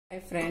Hi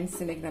friends,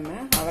 இன்னைக்கு நம்ம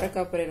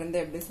அவரைக்காய் பொரியல் வந்து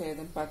எப்படி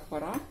செய்யறதுன்னு பார்க்க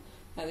போறோம்.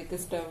 அதுக்கு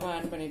ஸ்டவ்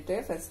ஆன் பண்ணிட்டு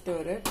ஃபர்ஸ்ட்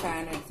ஒரு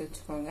pan எடுத்து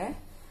வச்சுக்கோங்க.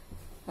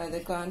 அது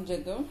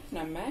காஞ்சதும்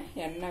நம்ம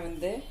எண்ணெய்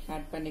வந்து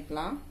ஆட்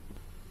பண்ணிக்கலாம்.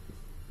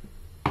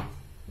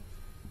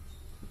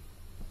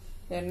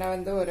 எண்ணெய்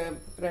வந்து ஒரு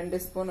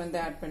 2 ஸ்பூன்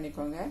வந்து ஆட்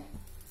பண்ணிக்கோங்க.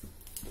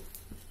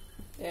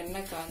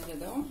 எண்ணெய்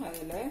காஞ்சதும்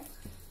அதுல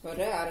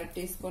ஒரு 1/2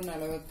 டீஸ்பூன்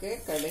அளவுக்கு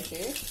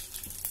கடுகு,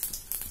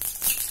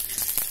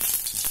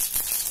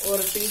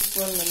 1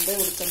 டீஸ்பூன் வந்து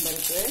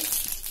உளுத்தம்பருப்பு,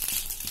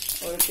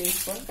 1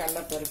 டீஸ்பூன்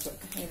கடலைப்பருப்பு.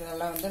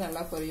 இதெல்லாம் வந்து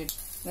நல்லா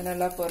பொரியிடும். இது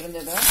நல்லா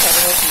பொரிஞ்சதும்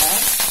கருவேப்பிலை,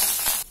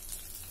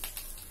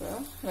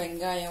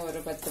 வெங்காயம் ஒரு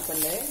 10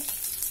 பல்லு,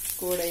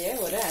 கூடயே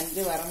ஒரு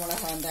 5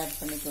 வரமிளகாய் வந்து ஆட்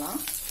பண்ணிக்கலாம்.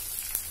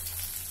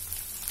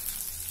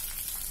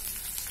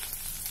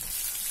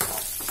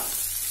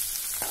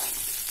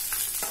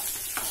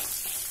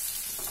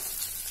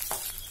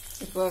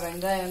 இப்போ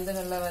வெங்காயம் வந்து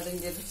நல்லா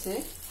வதங்கிருச்சு.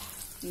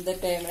 இந்த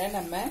டைம்ல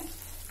நம்ம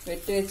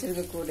வெட்டி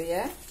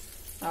வச்சிருக்கக்கூடிய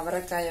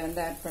அவரைக்காயை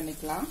வந்து ஆட்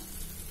பண்ணிக்கலாம்.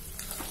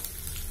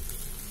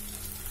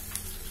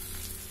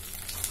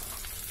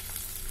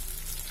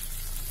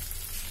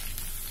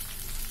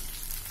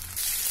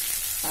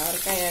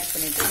 அவரைக்காய் ஆட்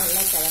பண்ணிட்டு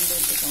நல்லா கலந்து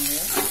விட்டுக்கோங்க.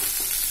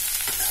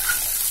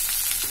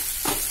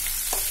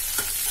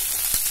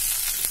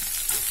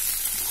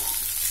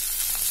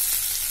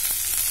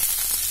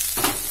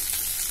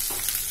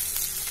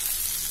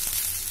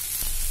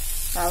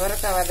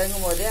 அவரைக்காய்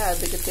வதங்கும் போதே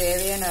அதுக்கு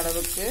தேவையான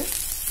அளவுக்கு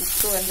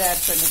உப்பு வந்து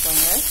ஆட்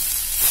பண்ணிக்கோங்க.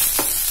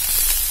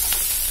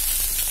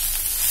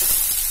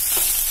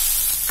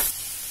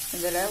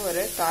 இதுல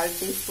ஒரு 1/4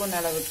 டீஸ்பூன்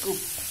அளவுக்கு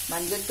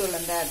மஞ்சள் தூள்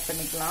வந்து ஆட்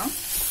பண்ணிக்கலாம்.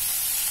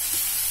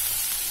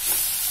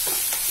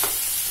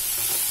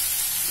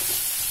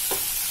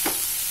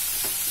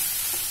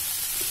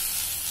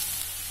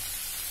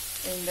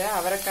 இந்த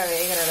அவரைக்காய்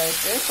வேகிற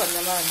அளவுக்கு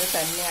கொஞ்சமா வந்து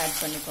தண்ணி ஆட்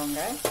பண்ணிக்கோங்க.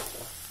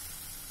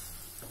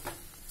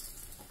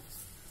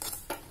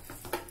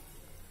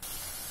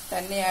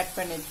 தண்ணி ஆட்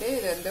பண்ணிட்டு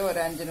இது வந்து ஒரு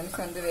 5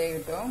 நிமிஷம் வந்து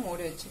வேகட்டும்,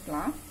 மூடி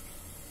வச்சுக்கலாம்.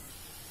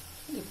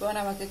 இப்போ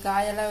நமக்கு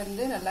காயெல்லாம்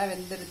வந்து நல்லா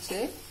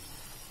வெந்துருச்சு.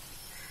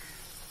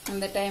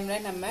 இந்த டைம்ல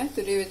நம்ம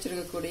துருவி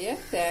வச்சிருக்கக்கூடிய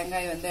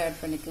தேங்காய் வந்து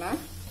ஆட் பண்ணிக்கலாம்.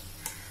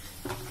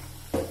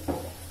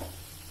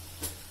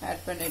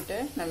 ஆட் பண்ணிட்டு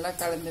நல்லா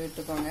கலந்து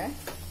விட்டுக்கோங்க.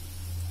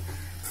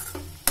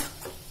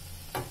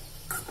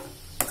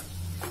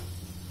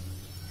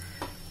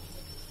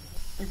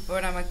 இப்போ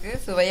நமக்கு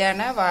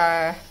சுவையான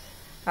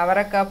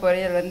அவரைக்காய்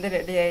பொரியல் வந்து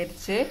ரெடி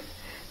ஆயிடுச்சு.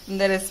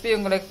 இந்த ரெசிபி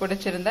உங்களுக்கு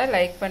பிடிச்சிருந்தா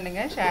லைக்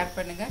பண்ணுங்க, ஷேர்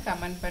பண்ணுங்க,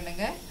 கமெண்ட்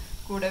பண்ணுங்க,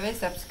 கூடவே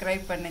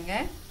சப்ஸ்கிரைப் பண்ணுங்க.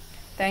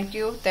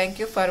 Thank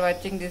you for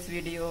watching this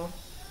video.